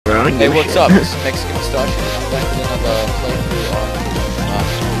don't Hey, give a what's shit. up? This is Mexican Mustache, and I'm back with another playthrough on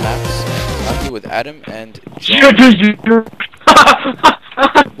maps. I'm here with Adam and John. Geodude.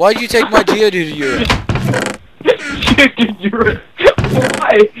 Why'd you take my Geodude urine? Geodude urine.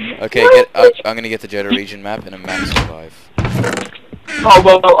 Why? Okay, I'm gonna get the Johto region map and a max survive. Oh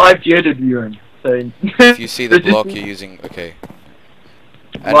well, I've Geodude urine. So If you see the block you're using, okay.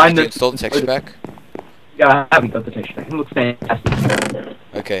 Adam, did you install the texture pack? Yeah, I haven't got the texture pack. It looks fantastic.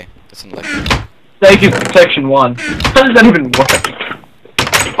 Okay, that's an electric. Thank you for section 1. How does that even work?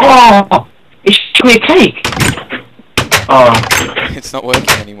 Oh! It's actually a cake! Oh. It's not working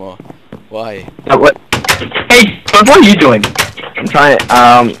anymore. Why? What? Hey, what are you doing? I'm trying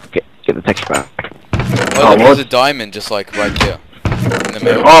to get the texture pack. Oh, look, there's a diamond just like right there. In the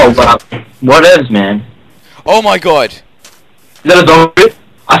middle. Oh, wow. What is, man? Oh my god! Is that a dog?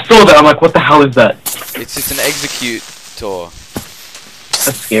 I saw that, I'm like, what the hell is that? It's an executor.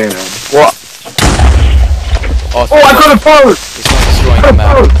 That's scary, man. What? Oh, I got a bow! It's not destroying the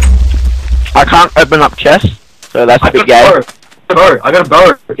map. I can't open up chests, so that's a I bit got gay. a bow. I got a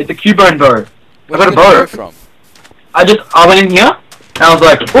bow. It's a Cubone bow. Where'd I got you a get the bow. bow from? I went in here, and I was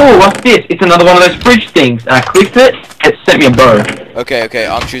like, oh, what's this? It's another one of those fridge things. And I clicked it, and it sent me a bow. Okay,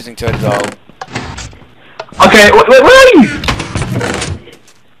 I'm choosing Totodile. Okay, wait, where are you?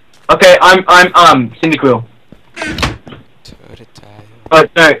 Okay, I'm Cyndaquil. Totodile. Oh,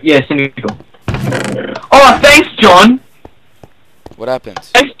 no, yeah, Cyndaquil. Oh, thanks, John! What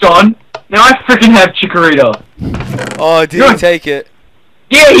happens? Thanks, John! Now I freaking have Chikorita. Oh, did he take it?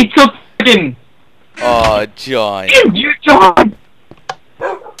 Yeah, he took freaking... Oh, John. You, John!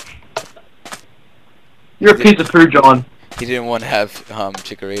 You're a piece of poo, John. He didn't want to have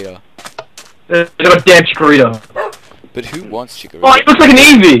Chikorita. Goddamn Chikorita. But who wants Chikorita? Oh, he looks like an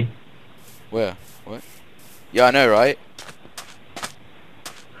Eevee! Where? What? Yeah, I know, right?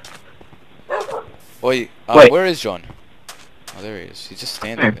 Oi, Wait. where is John? Oh, there he is. He's just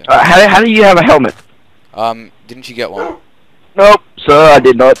standing there. How do you have a helmet? Didn't you get one? Nope, sir, I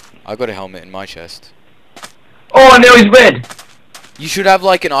did not. I got a helmet in my chest. Oh, now he's red! You should have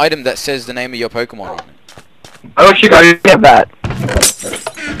like an item that says the name of your Pokemon on it. I got I Chikorita. have that.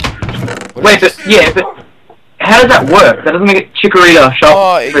 What Wait, is but, yeah, but... How does that work? That doesn't make it Chikorita sharp.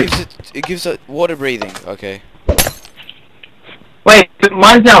 Oh, it gives it water breathing. Okay. Wait, but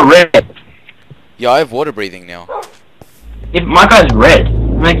mine's now red. Yeah, I have water breathing now. If my guy's red, it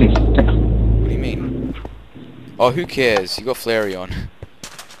makes me sense. What do you mean? Oh, who cares? You got Flareon.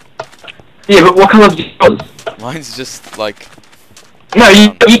 Yeah, but what color is yours? Mine's just like... No,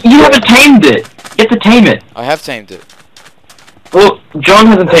 you haven't tamed it. You have to tame it. I have tamed it. Well, John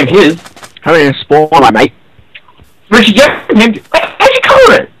hasn't tamed his. How many spawn, my mate? Richard, you haven't tamed it. Wait, how'd you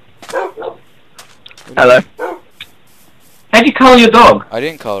color it? Hello. How'd you color your dog? I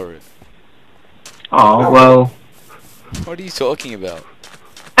didn't color it. Oh, well... What are you talking about?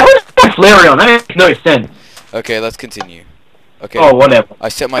 That was my Flareon. That makes no sense. Okay, let's continue. Okay. Oh, whatever. I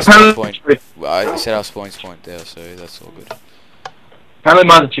set my spawn Apparently, point. I set our spawn point there, so that's all good. apparently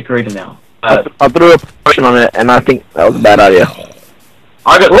mine's a Chikorita now. I threw a potion on it, and I think that was a bad idea.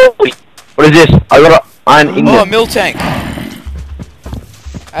 I got... What is this? I got an iron Oh, a ingot. Miltank!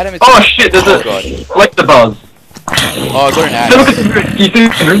 Adam, it's... Oh shit, there's Oh, God. like the buzz. Oh, I got an So look axe. at the moon. You see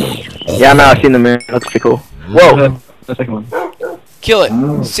the moon? Yeah, no, I've seen the moon. That's pretty cool. Whoa. The second one. Kill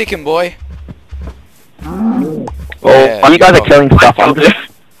it! Sick him, boy! Oh, Yeah, you guys go. are killing stuff. I'm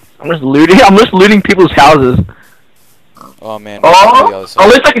just looting. I'm just looting people's houses. Oh, man. what's on the Oh, other side? at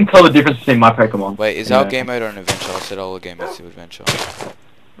least I can tell the difference between my Pokemon. Wait, is Yeah. our game mode on adventure? I said all the game modes to adventure.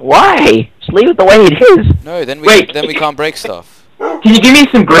 Why? Just leave it the way it is. No, then Wait. we can't break stuff. Can you give me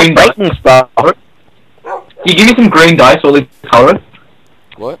some green dice? Breaking stuff. Can you give me some green dice or at least color it?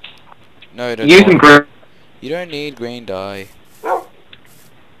 What? No, Can you give me some green... You don't need green dye.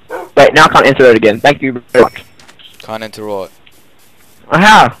 Wait, now I can't enter it again. Thank you very much. Can't enter what?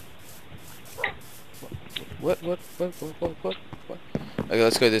 Aha! What? Okay,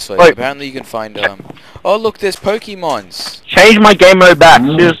 let's go this way. Wait. Apparently you can find, Oh, look, there's Pokemons! Change my game mode back,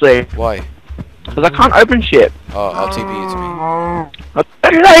 seriously. Why? Because I can't open shit. Oh, I'll TP you to me. I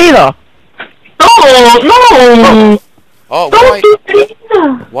don't do that either. No! Oh, Don't do that either!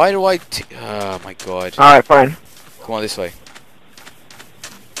 why do I oh my god. Alright, fine. Come on, this way.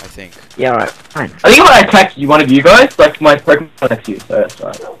 I think. Yeah, alright, fine. I think if I attack you, one of you guys, like my Pokemon attacks you, so that's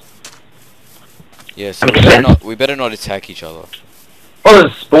right. Yeah, so That we makes better, sense. we better not attack each other. Oh,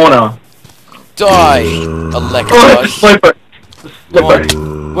 there's a spawner. Die! Oh, Electrobuzz! Slowpoke. Come Slowpoke.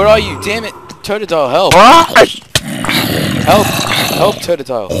 on. Where are you? Damn it! Totodile, help! What? Help! Help,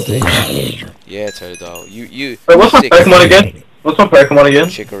 Totodile! Yeah, Totodile. You Wait, what's my sick. Pokemon again? What's my Pokemon again?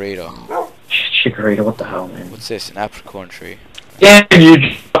 Chikorita. Chikorita, what the hell, man? What's this? An apricorn tree. Damn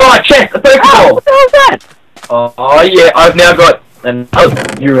you! Oh, chest! A Pokeball! What the hell is that? Oh yeah, I've now got another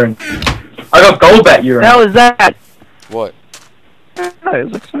Urine. I got Golbat Urine. What the hell is that? What? No,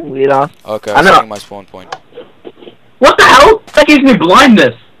 it's like something weird ass. Okay, I I'm know. setting my spawn point. What the hell? That gives me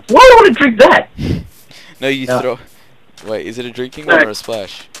blindness. Why do I want to drink that? No, you No. throw. Wait, is it a drinking one or a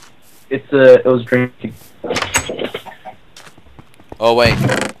splash? It was drinking. Oh wait,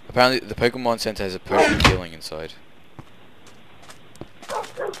 apparently the Pokemon Center has a potion of healing inside.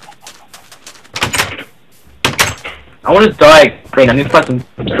 I want to dye green. I need to find some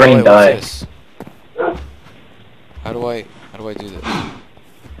Oh, green wait, dye. what's this? How do I do this?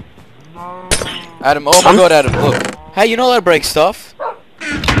 Adam, oh my god, Adam, look. Hey, you're not allowed to break stuff.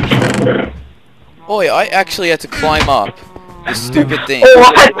 Boy, I actually had to climb up this stupid thing.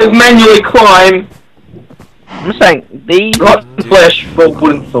 Oh, I had to manually climb. I'm saying these. Rotten flesh for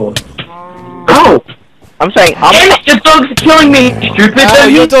wooden sword. Oh! I'm saying Damn it, your dog's killing me, stupid! Ow,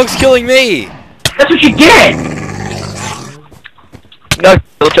 your dog's killing me! That's what you get! No,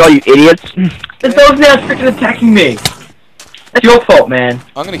 kill you idiots. The dog's now freaking attacking me. That's your fault, man.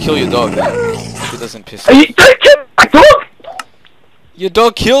 I'm gonna kill your dog then. If it doesn't piss Are off. you don't kill my dog? Your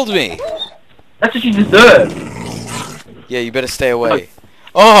dog killed me! That's what you deserve. Yeah, you better stay away.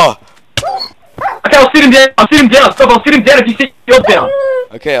 Oh! Okay, I'll sit him down. I'll sit him down. Stop, I'll sit him down if you sit yours down.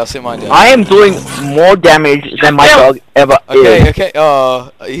 Okay, I'll sit mine down. I am doing more damage than my dog ever Okay, is. okay. Oh,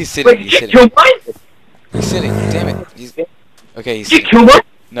 he's sitting. Wait, He's did you sitting. kill mine? He's sitting. Damn it. He's okay. He's Did you sitting. kill mine?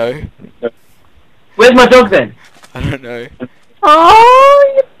 No, Where's my dog then? I don't know.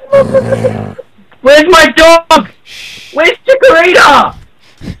 Oh, where's my dog? Shh. Where's Chikorita?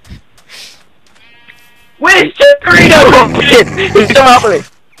 Where's Chikorita? Oh shit! He's still happening.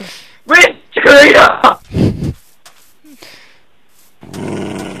 Where's Chikorita?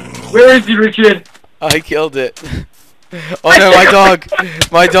 Where is he, Richard? I killed it. Oh no, my dog!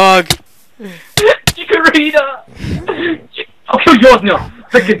 My dog! Chikorita! I'll kill yours now.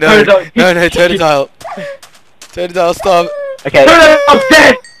 Freaking No, Totodile. no, Totodile. Totodile, stop. Okay. Totodile's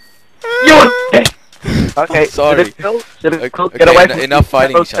dead. You're dead. Okay. Sorry. Get away from Enough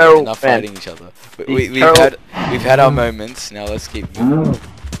fighting each other. feral Enough men. fighting each other. These We've feral- had our moments. Now let's keep moving.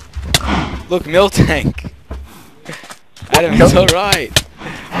 Look, Miltank. Adam, it's alright.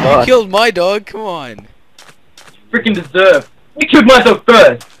 You God. killed my dog. Come on. Freaking deserve. You killed my dog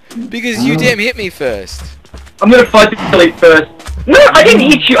first. Because you damn hit me first. I'm gonna fight the elite first. No, I didn't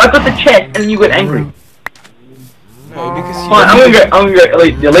hit you. I got the chest and then you got angry. No, because you. Fine, I'm gonna go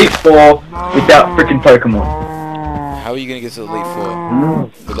the elite 4 without freaking Pokemon. How are you gonna get to the Elite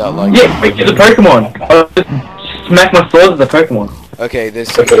Four without like? Yeah, which is a Pokemon. I'll just smack my swords as a Pokemon. Okay, there's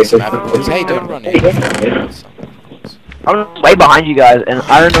some apples. Hey, don't run in. I'm way behind you guys, and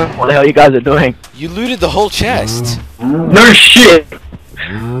I don't know what the hell you guys are doing. You looted the whole chest. No shit.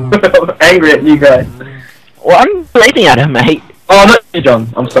 I'm angry at you guys. Well, I'm waiting at him, mate. Oh, not you,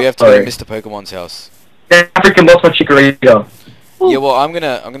 John. I'm We have to sorry. go to Mr. Pokemon's house. I freaking lost my Chikorita. Yeah, well, I'm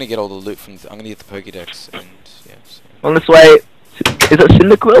gonna get all the loot from. I'm gonna get the Pokédex and yeah. So. On this way. Is it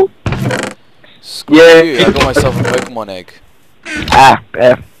Cyndaquil? Screw Yeah, you, I got myself a Pokemon egg. Ah,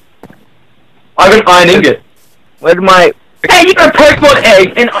 yeah. I got an iron ingot. Where did my... Hey, you got a Pokemon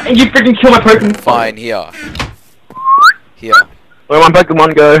egg, and you freaking kill my Pokemon. Fine, here. Here. Where did my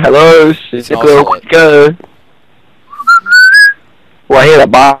Pokemon go? Hello, It's Cyndaquil, go. Oh, I hear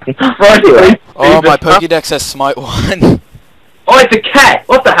that barking. Right here. Oh, my Pokédex has Smite 1. Oh, it's a cat.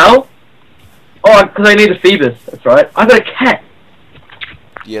 What the hell? Oh, because I need a Phoebus. That's right. I got a cat.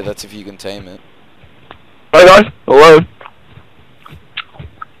 Yeah, that's if you can tame it. Hi guys, hello.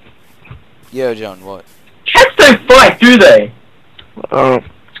 Yeah, John, what? Cats don't fight, do they?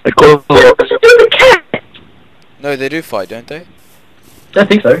 They call What's to do with a cat? No, they do fight, don't they? Don't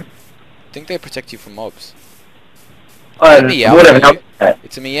think so. I think they protect you from mobs. I don't Meow, know. Whatever. don't you? Cat.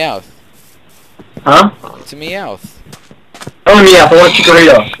 It's a Meowth. Huh? It's a Meowth. Oh, yeah, I want a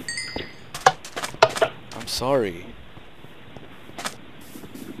Chikorita. I'm sorry.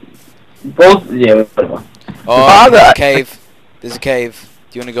 Both, yeah, whatever. Oh, Father. there's a cave. There's a cave.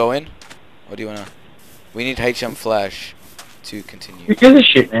 Do you want to go in? Or do you want to... We need HM Flash to Who continue. gives a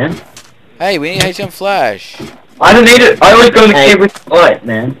shit, man? Hey, we need HM Flash. I don't need it. I always go in the cave with light,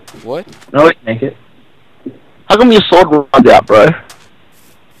 man. What? I always make it. How come your sword runs out, bro?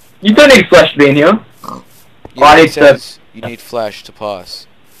 You don't need Flash to be in here. Yeah, I it need to- says you need Flash to pass.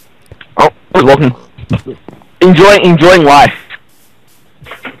 Oh, I was walking. Enjoying life.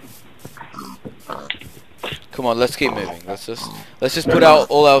 Come on, let's keep moving. Let's just put out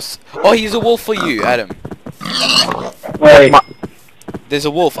all else. Oh, he's a wolf for you, Adam. Wait. There's a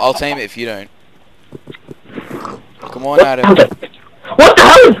wolf. I'll tame it if you don't. Come on, Adam. What the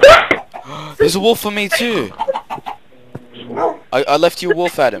hell is that? There's a wolf for me too. I left you a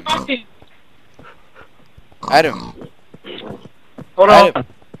wolf, Adam. Adam. Hold on. Adam.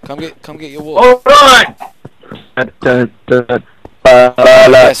 Come get your wolf. Hold on.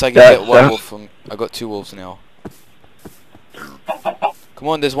 Yes, I can get one wolf from. I got 2 wolves now. Come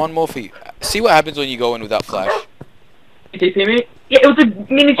on, there's one more for you. See what happens when you go in without flash. TP me? Yeah, it was a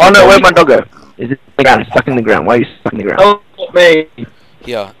miniature. Oh no, where'd my dog go? Is it stuck in the ground? Why are you stuck in the ground? Oh, me.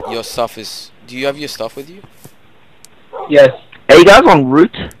 Here, your stuff is. Do you have your stuff with you? Yes. Are you guys en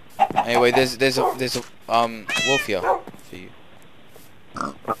route? Anyway, there's a wolf here for you.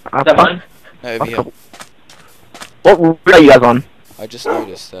 That one? No, over here. What route are you guys on? I just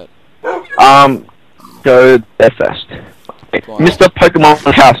noticed that. Go there first. Go on. Mr. Pokemon's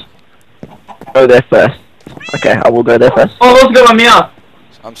house. Go there first. Okay, I will go there first. Oh, let's go on me up.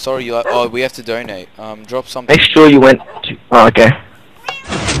 I'm sorry, oh, we have to donate. Drop something. Make sure you went to... Oh, okay.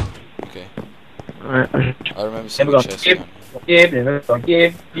 Okay. Alright. I remember seeing a chest. Man. Give you.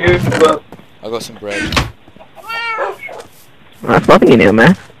 I got some bread. That's nothing in here,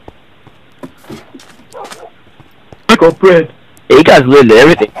 man. I got bread. Yeah, you guys looted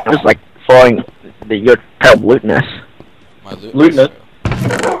everything. I was like following your terrible lootness. My loot. Lootness?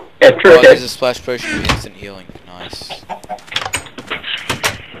 Yeah, true. Oh, there's a splash potion of instant healing. Nice.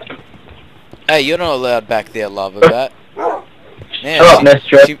 Hey, you're not allowed back there, Lava Bat. Man,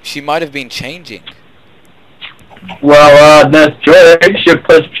 she might have been changing. Well, that's true. Should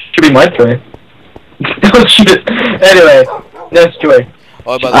be my turn. Oh shit. Anyway, that's true.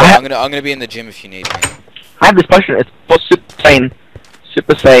 Oh, by the way, I'm gonna be in the gym if you need me. I have this potion. It's called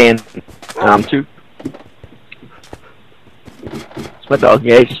Super Saiyan 2. It's my dog.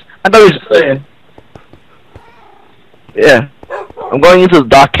 Yeah, I thought it was Saiyan. Yeah. I'm going into the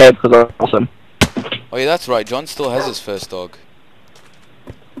dark cave because I'm awesome. Oh yeah, that's right. John still has his first dog.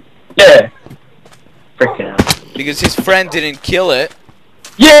 Yeah. Freaking out. Because his friend didn't kill it.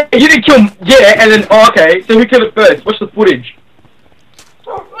 Yeah, you didn't kill him. Yeah, and then okay. So who killed it first? Watch the footage.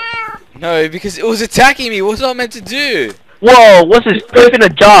 No, because it was attacking me. What was I meant to do? Whoa! What's this? Poop in a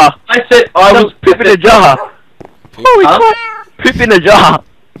jar. I said I was Poop in a jar. Holy crap! Poop in a jar.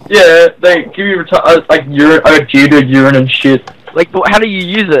 Yeah, they give you like urine, Geodude urine and shit. Like, how do you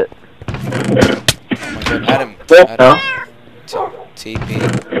use it? Oh my god, Adam. TP.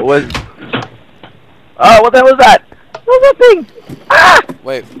 It was. Oh, what the hell was that? What was that thing? Ah!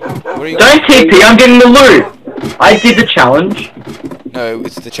 Wait, what are you? Don't TP. I'm getting the loot. I did the challenge. No,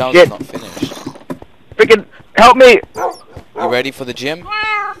 it's the challenge is not finished. Freaking help me! You ready for the gym?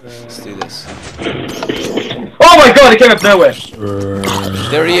 Let's do this. Oh my god, it came up nowhere.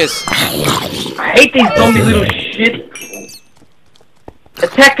 There he is. I hate these zombie little shit.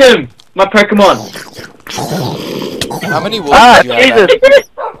 Attack him, my Pokemon. How many wolves did you have? Jesus!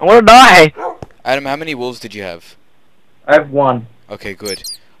 I wanna die! Adam, how many wolves did you have? I have one. Okay, good.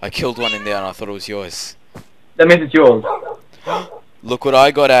 I killed one in there and I thought it was yours. That means it's yours. Look what I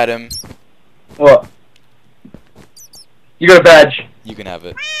got, Adam. What? You got a badge. You can have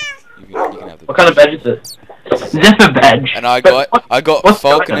it. You can have it. What kind of badge is it? Zephyr badge. And I got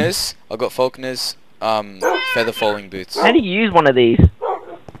Falconer's. I got Falconer's feather falling boots. How do you use one of these?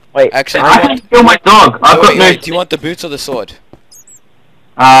 Wait, Actually, I can kill my dog. I've got no. wait, do you want the boots or the sword?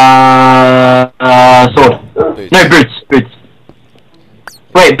 Sword. Boots. No, boots.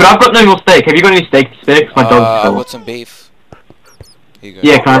 Wait, but I've got no more steak. Have you got any steak to spare? 'Cause my dog's I've got some beef. Here you go.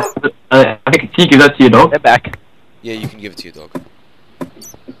 Yeah, can can you give that to your dog? they're back. Yeah, you can give it to your dog.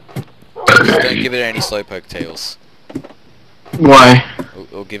 Just don't give it any slowpoke tails. Why?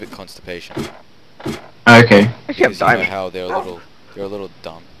 Or give it constipation. Okay. Because you know how they're a little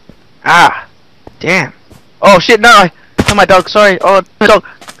dumb. Ah! Damn. Oh shit, no! Oh my dog, sorry. Oh, my dog.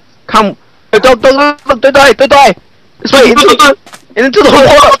 Come. Dog, don't die! This way, into the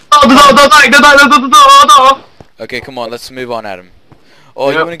water! Okay, come on, let's move on, Adam. Oh,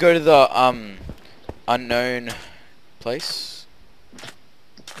 you wanna go to the unknown place?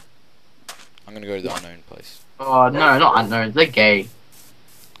 I'm gonna go to the unknown place. Oh no, not unknowns. They're gay.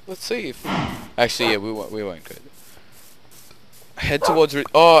 Let's see if. Actually, yeah, we won't go. Head towards.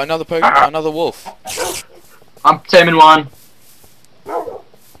 Oh, another another wolf. I'm taming one.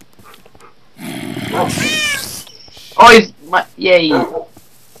 Oh, he's my yay.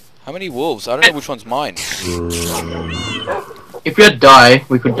 How many wolves? I don't know which one's mine. If we had die,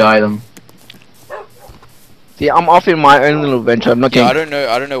 we could die them. See, I'm off in my own little venture. I'm not Yeah, getting.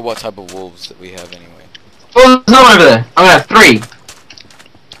 I don't know what type of wolves that we have anyway. Oh, there's no one over there. I'm gonna have 3.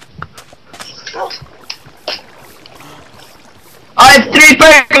 I have 3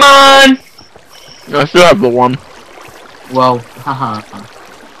 Pokemon! I still have the one. Well, haha.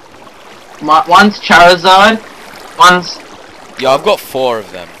 One's Charizard, one's Yeah, I've got 4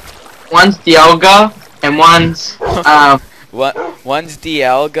 of them. one's Dialga, and one's What? One's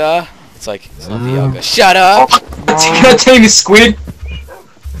Dialga. It's like, it's not Dialga. Shut up! Can I tell you squid?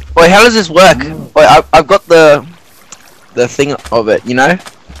 Wait, how does this work? Wait, I've got the thing of it, you know?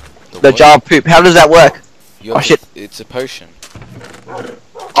 The what? jar of poop. How does that work? You're Oh, shit. It's a potion. Oh,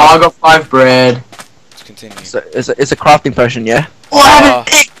 I got 5 bread. Let's continue. So it's a crafting potion, yeah? Oh, I have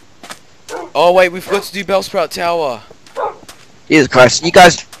an egg! Oh wait, we forgot to do Bellsprout Tower. Jesus Christ, you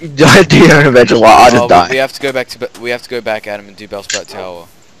guys do your own adventure while I just die. We have to go back to Adam, and do Bellsprout Tower.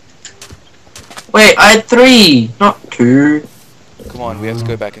 Wait, I had 3, not 2. Come on, we have to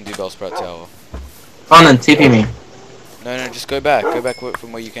go back and do Bellsprout Tower. Fun and TP me. No, just go back. Go back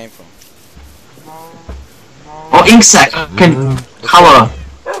from where you came from. Oh, ink sac. I can color.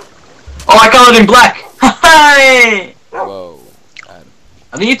 Oh, I colored in black. Hey! Whoa, Adam.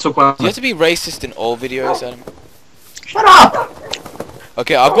 I think you took one. Do you have to be racist in all videos, Adam? Shut up!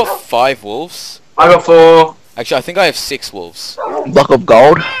 Okay, I've got 5 wolves. I got 4. Actually, I think I have 6 wolves. Block of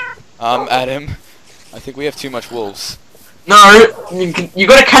gold. Adam, I think we have too much wolves. No, you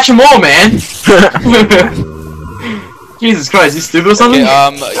gotta catch them all, man. Jesus Christ, you stupid or something?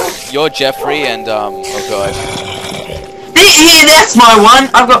 Okay, you're Jeffrey, and oh god. Here, that's my one.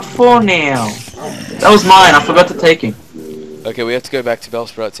 I've got 4 now. That was mine. I forgot to take it. Okay, we have to go back to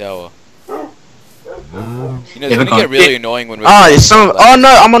Bellsprout Tower. You know, Yeah, it's gonna get really annoying when we're. Oh, there's some. Oh no,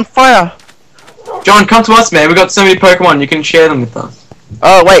 I'm on fire. John, come to us, man. We got so many Pokemon. You can share them with us.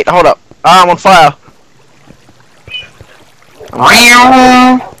 Oh wait, hold up. I'm on fire. I'm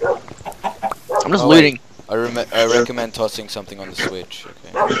just looting. I recommend tossing something on the Switch.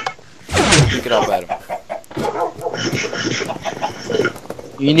 Okay. Pick it up, Adam.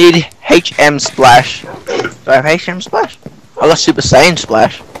 You need HM Splash. Do I have HM Splash? I got Super Saiyan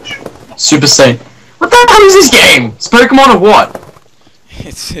Splash. Super Saiyan. What the hell is this game? It's Pokemon or what?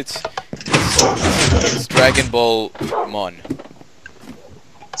 It's Dragon Ball Mon.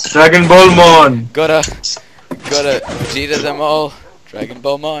 It's Dragon Ball Mon. Gotta Vegeta them all. Dragon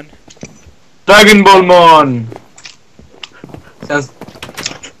Ball Mon. Dragon Ball Mon. Sounds.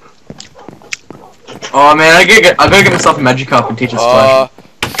 Oh man, I gotta get myself a Magikarp and teach it Splash.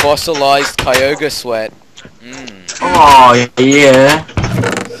 Fossilized Kyogre Sweat. Mmm. Oh yeah.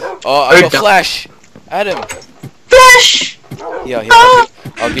 Oh, I got Flash. Adam. Flash. Yeah,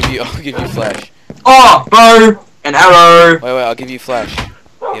 I'll give you Flash. Oh, bow and arrow. Wait, I'll give you Flash.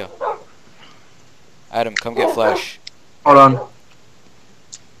 Here. Adam, come get Flash. Hold on.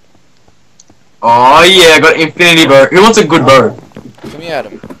 Oh yeah, I got infinity bow. Who wants a good bow? Come here,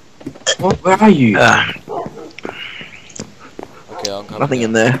 Adam. What? Where are you? Okay, I'm coming. Nothing down.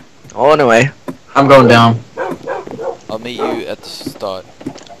 in there. Oh, anyway. I'm going down. I'll meet you at the start.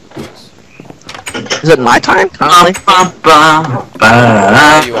 Is it nighttime currently? What the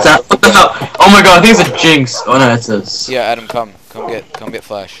hell? Oh my god, I think it's a Jinx. Oh no, it's a... Yeah, Adam, come get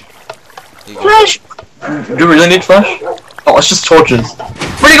Flash. Here you go. Flash! Do we really need Flash? Oh, it's just torches. We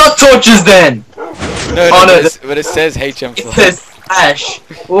already got torches then! No, Oh, no, but it says HM It Flash. says Flash.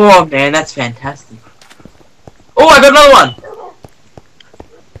 Oh man, that's fantastic. Oh, I got another one!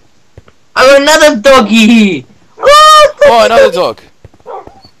 I got another doggy! Oh, another dog!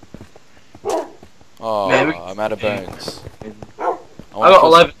 Oh, Man, I'm out of bones. I got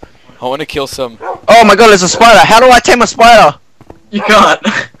 11. I want to kill some. Oh my god, there's a spider. How do I tame a spider? You can't.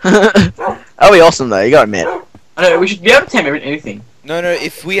 That'll be awesome though, you gotta admit. I know, we should be able to tame anything. No,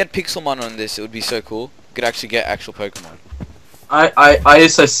 if we had Pixelmon on this, it would be so cool. We could actually get actual Pokemon. I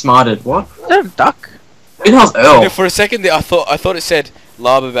is so smarted. What? Is that a duck? It has Earl. Yeah, for a second there, I thought it said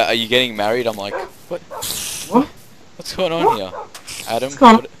Lab about are you getting married? I'm like, what? What? What's going on here, Adam? What's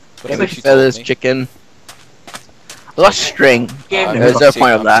going on? What haven't you told Feathers, me? chicken. I got string. Yeah, There's no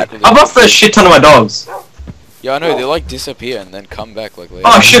point of that. I've lost a shit ton of my dogs. Yeah, I know, they like disappear and then come back like later.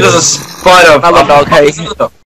 Oh shit, there's a spider. Another dog, hey.